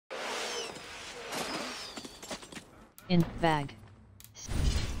In bag.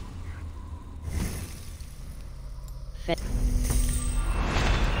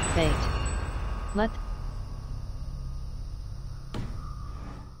 Fate. Let.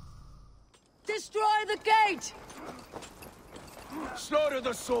 Destroy the gate! Slaughter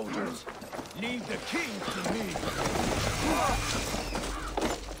the soldiers! Leave the king to me!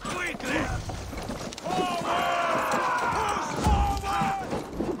 Quickly! Forward! Push forward!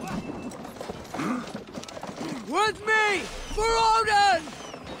 With me! For Odin!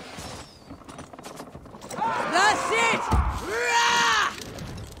 That's it! Rah!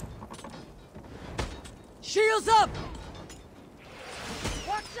 Shields up!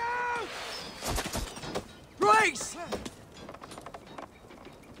 Watch out! Brace!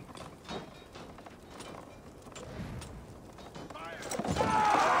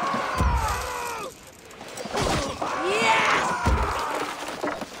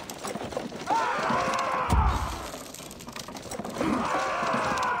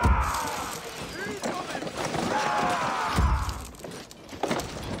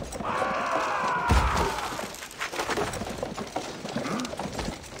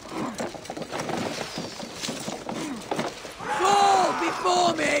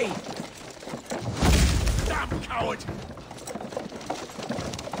 For me! Damn coward!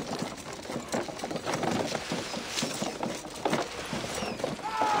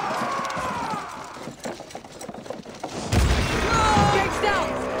 Gates down!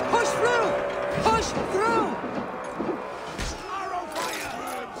 Push through! Push through! Arrow fire!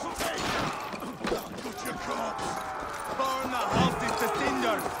 Put your corpse! Burn the houses to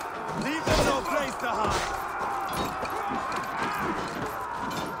cinders! Leave them no place to hide!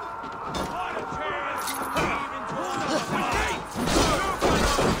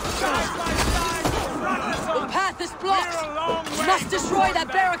 The path is blocked! Must destroy that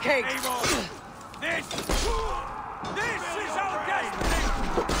barricade! This is our destiny!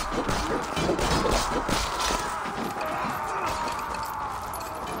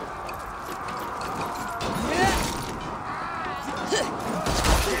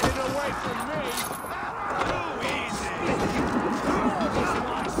 Get it away from me! Too easy!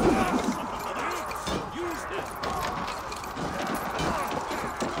 Use it!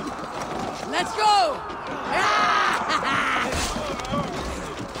 Let's go!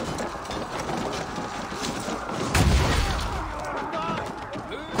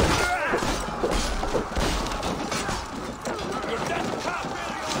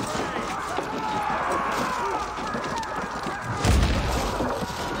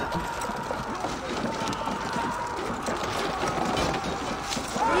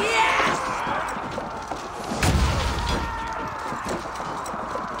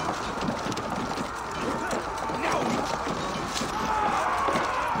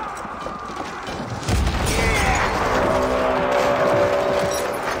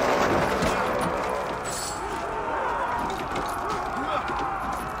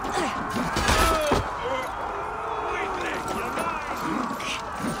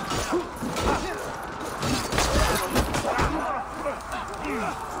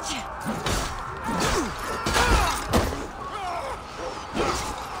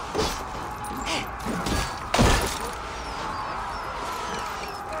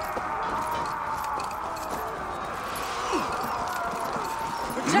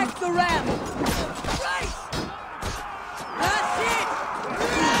 Protect the ram! Right! That's it!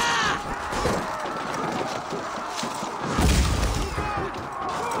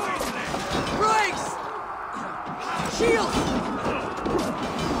 Brakes! Shield!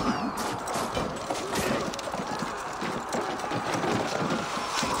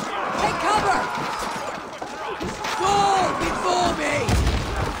 Take cover! Fall before me!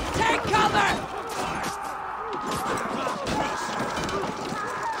 Take cover!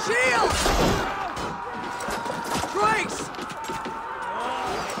 Shield! Brakes!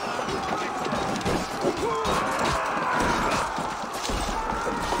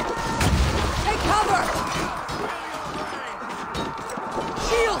 Take cover!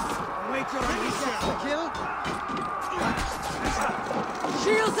 Shields! Wait till I reset the kill!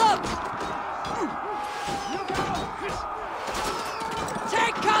 Shields up!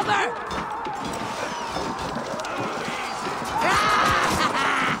 Take cover!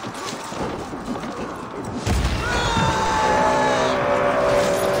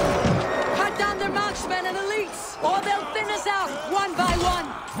 Cut down their marksmen and elites, or they'll thin us out one by one!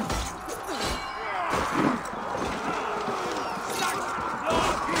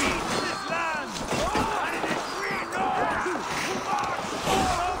 This land! And it is free north! March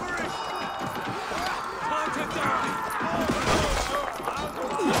all over it! Time to die!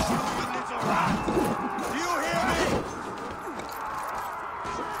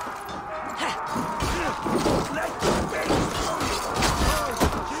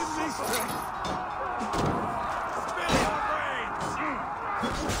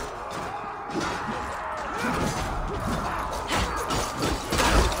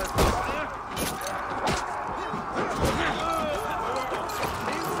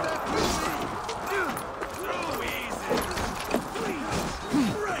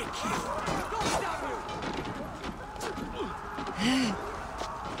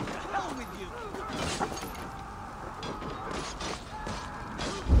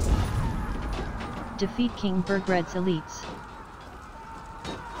 Defeat King Burgred's elites.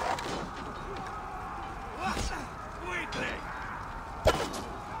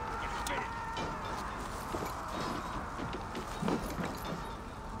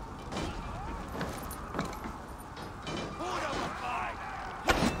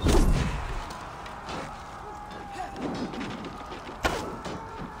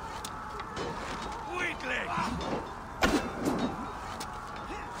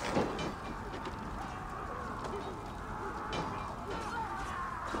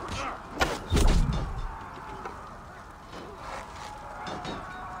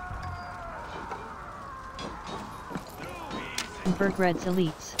 Burgred's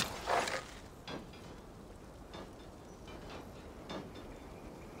elites.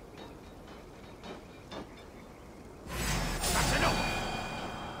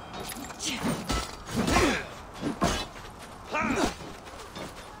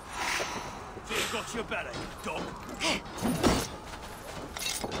 Got your belly, dog.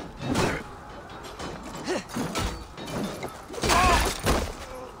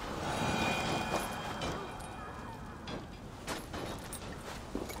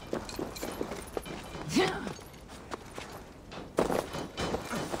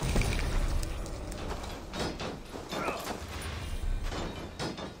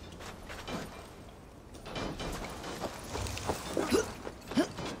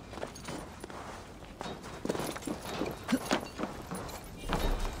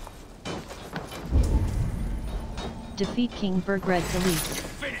 Defeat King Burgred's elites.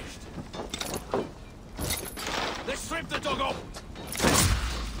 Finished. Let's strip the dog off.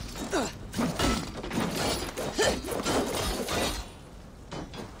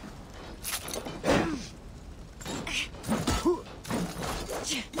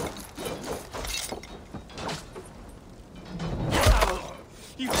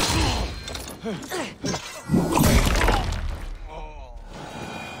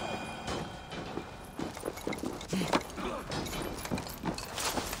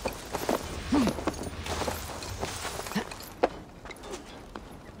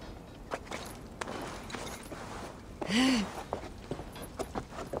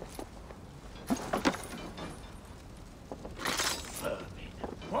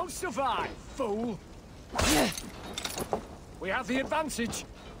 Won't survive, fool! We have the advantage.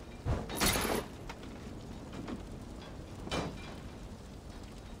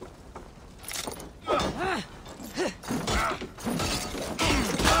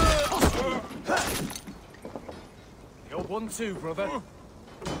 You're 1-2, brother.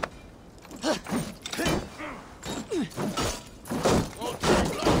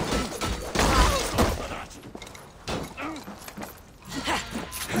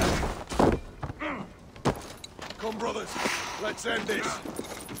 Come, brothers. Let's end this.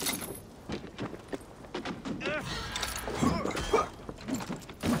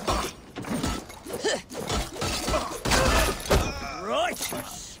 Right!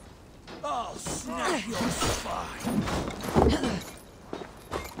 I'll snap your spine.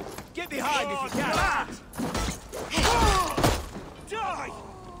 Get behind if you can. Die!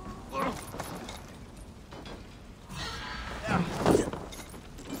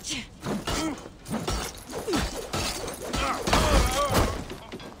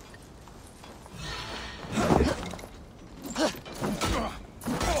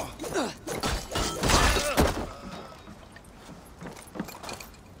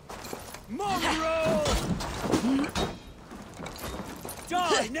 Monroe!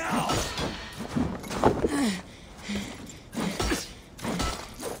 Die now!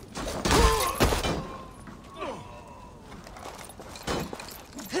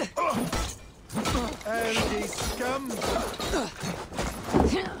 Eldy scum!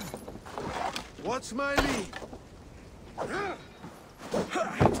 What's my lead?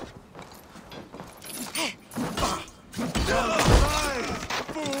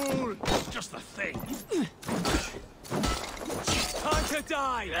 Fool! Just the thing. Time to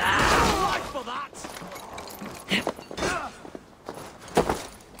die! Right for that!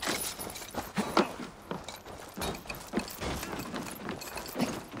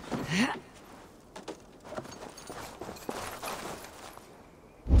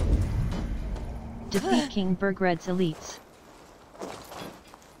 Defeat King Burgred's elites.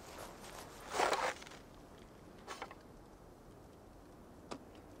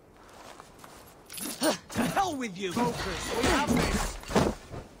 hell with you! Focus, we have this!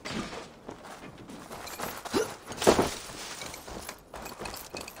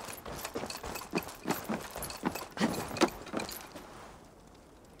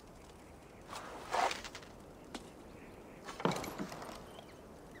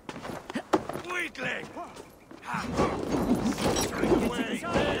 Weakling! Away!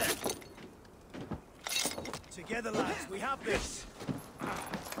 Together, lads, we have this!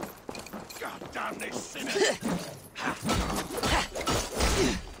 God damn this sinner!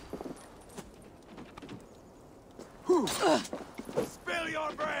 Spill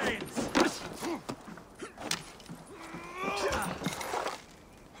your brains!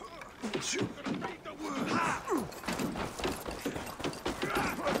 Gonna beat the wound!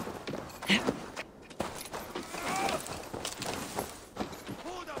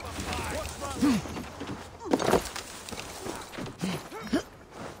 Hold up a fight! What's wrong?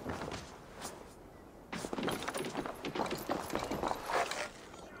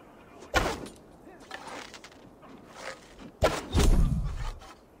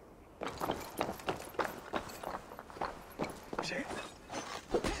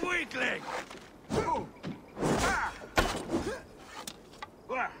 Weakling!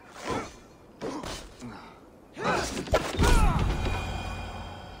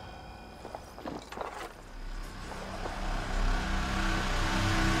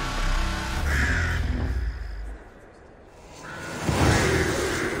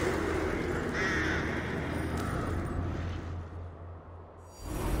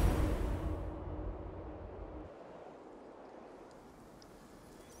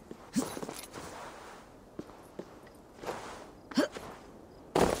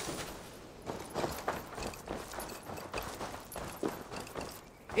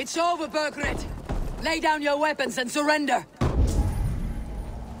 It's over, Burgred! Lay down your weapons and surrender!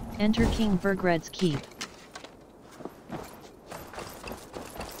 Enter King Burgred's keep.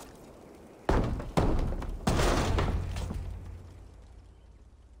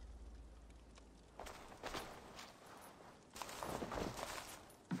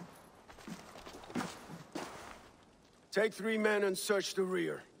 Take 3 men and search the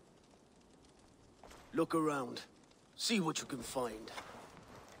rear. Look around. See what you can find.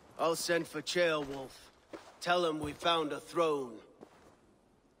 I'll send for Ceolwulf. Tell him we found a throne.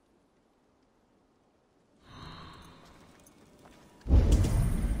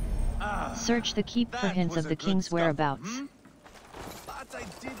 Search the keep for hints of the king's whereabouts. But I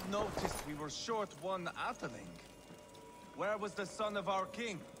did notice we were short one atheling. Where was the son of our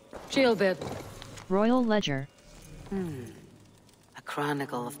king? Shieldbit. Royal Ledger. A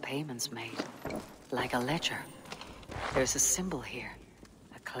chronicle of payments made. Like a ledger. There's a symbol here.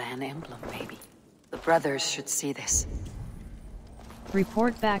 A clan emblem, maybe. The brothers should see this.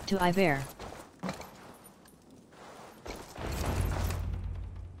 Report back to Iver.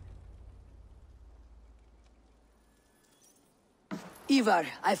 Ivar,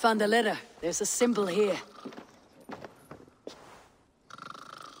 I found a letter. There's a symbol here.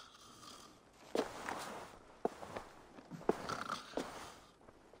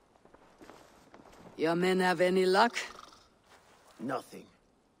 Your men have any luck? Nothing.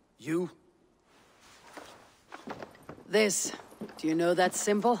 You? This. Do you know that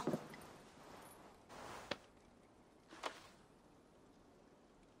symbol?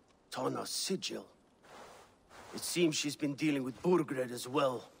 Tana's sigil. It seems she's been dealing with Burgred as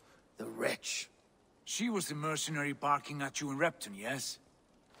well. The wretch. She was the mercenary barking at you in Repton, yes?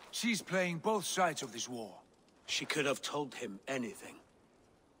 She's playing both sides of this war. She could have told him anything.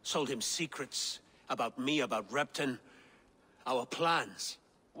 Sold him secrets about me, about Repton, our plans.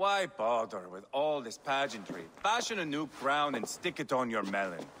 Why bother with all this pageantry? Fashion a new crown and stick it on your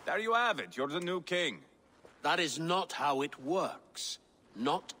melon. There you have it, you're the new king. That is not how it works.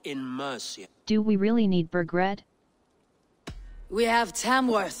 Not in Mercia. Do we really need Burgred? We have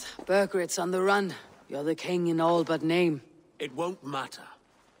Tamworth. Burgred's on the run. You're the king in all but name. It won't matter.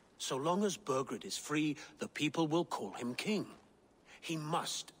 So long as Burgred is free, the people will call him king. He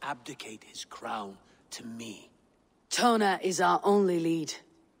must abdicate his crown to me. Tona is our only lead.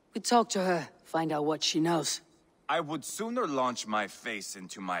 We talk to her, find out what she knows. I would sooner launch my face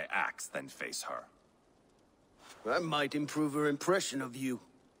into my axe than face her. That might improve her impression of you.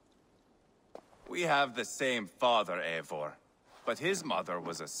 We have the same father, Eivor, but his mother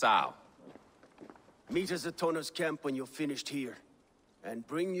was a sow. Meet us at Tana's camp when you're finished here. And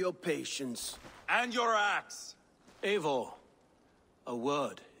bring your patience. And your axe! Eivor, a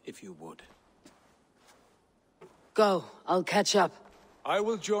word, if you would. Go, I'll catch up. I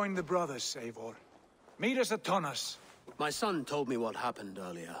will join the brothers, Eivor. Meet us at Tonnas. My son told me what happened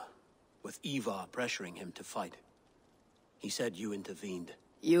earlier. with Ivar pressuring him to fight. He said you intervened.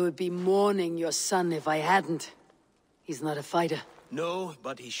 You would be mourning your son if I hadn't. He's not a fighter. No,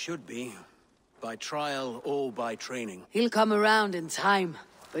 but he should be. By trial or by training. He'll come around in time,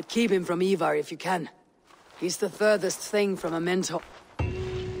 but keep him from Ivar if you can. He's the furthest thing from a mentor.